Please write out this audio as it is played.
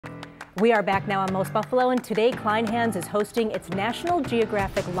We are back now on Most Buffalo, and today Kleinhans is hosting its National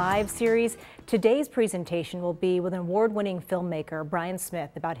Geographic Live series. Today's presentation will be with an award-winning filmmaker, Bryan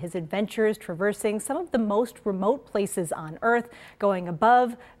about his adventures traversing some of the most remote places on Earth, going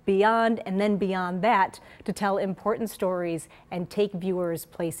above, beyond, and then beyond that to tell important stories and take viewers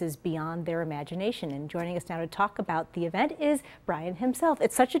places beyond their imagination. And joining us now to talk about the event is Bryan himself.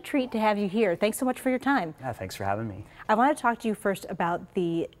 It's such a treat to have you here. Thanks so much for your time. Yeah, thanks for having me. I want to talk to you first about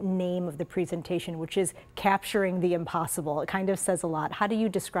the name of the presentation, which is Capturing the Impossible. It kind of says a lot. How do you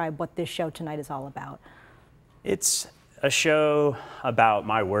describe what this show tonight is all about? It's a show about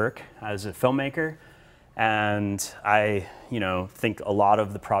my work as a filmmaker, and I, think a lot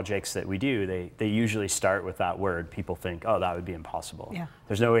of the projects that we do, they usually start with that word. People think, oh, that would be impossible. Yeah.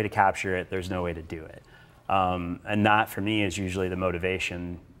 There's no way to capture it. There's no way to do it. And that, for me, is usually the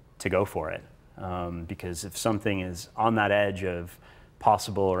motivation to go for it. Because if something is on that edge of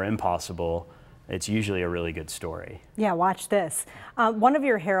possible or impossible, it's usually a really good story. Yeah, watch this. One of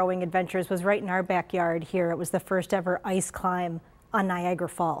your harrowing adventures was right in our backyard here. It was the first ever ice climb on Niagara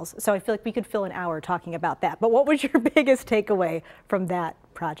Falls. So I feel like we could fill an hour talking about that. But what was your biggest takeaway from that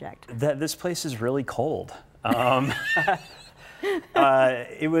project? This place is really cold.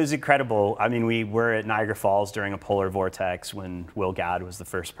 It was incredible. I mean, we were at Niagara Falls during a polar vortex when Will Gadd was the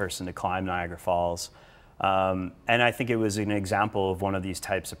first person to climb Niagara Falls. And I think it was an example of one of these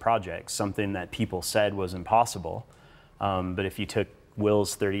types of projects, something that people said was impossible. But if you took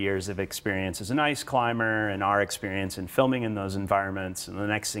Will's 30 years of experience as an ice climber and our experience in filming in those environments, and the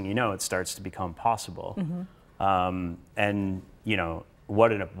next thing you know, it starts to become possible. Mm-hmm. And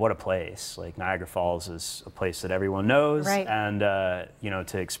what a place. Like, Niagara Falls is a place that everyone knows, right. And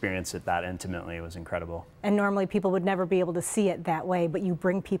to experience it that intimately was incredible. And normally people would never be able to see it that way, but you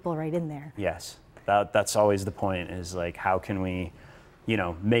bring people right in there. Yes, that's always the point, is like, how can we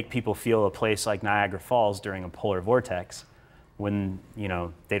make people feel a place like Niagara Falls during a polar vortex when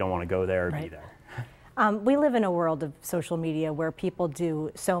they don't want to go there or right. be there. We live in a world of social media where people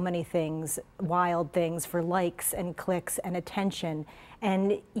do so many things, wild things, for likes and clicks and attention.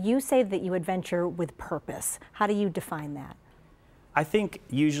 And you say that you adventure with purpose. How do you define that? I think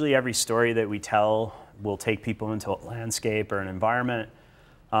usually every story that we tell will take people into a landscape or an environment,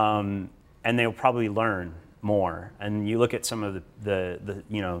 and they'll probably learn more. And you look at some of the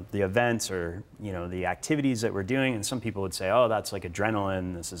events or the activities that we're doing, and some people would say, oh, that's like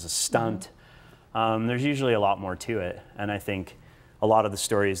adrenaline, this is a stunt. Mm-hmm. There's usually a lot more to it, and I think a lot of the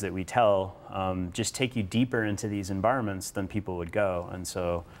stories that we tell just take you deeper into these environments than people would go, and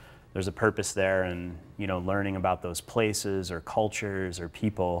so there's a purpose there, and learning about those places or cultures or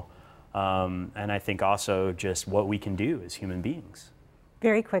people, and I think also just what we can do as human beings.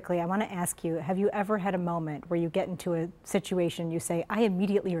 Very quickly, I want to ask you, have you ever had a moment where you get into a situation you say, I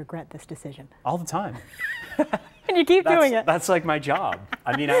immediately regret this decision? All the time. And you keep doing it. That's like my job.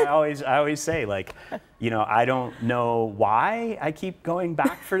 I mean, I always say, like, I don't know why I keep going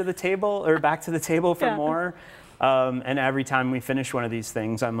back to the table for more. And every time we finish one of these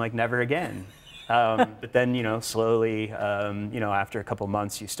things, I'm like, never again. But then, slowly, after a couple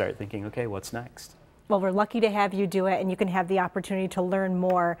months, you start thinking, okay, what's next? Well, we're lucky to have you do it, and you can have the opportunity to learn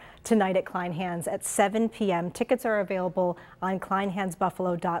more tonight at Kleinhans at 7 p.m. Tickets are available on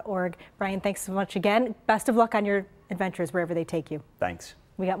kleinhansbuffalo.org. Bryan, thanks so much again. Best of luck on your adventures wherever they take you. Thanks.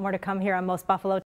 We got more to come here on Most Buffalo.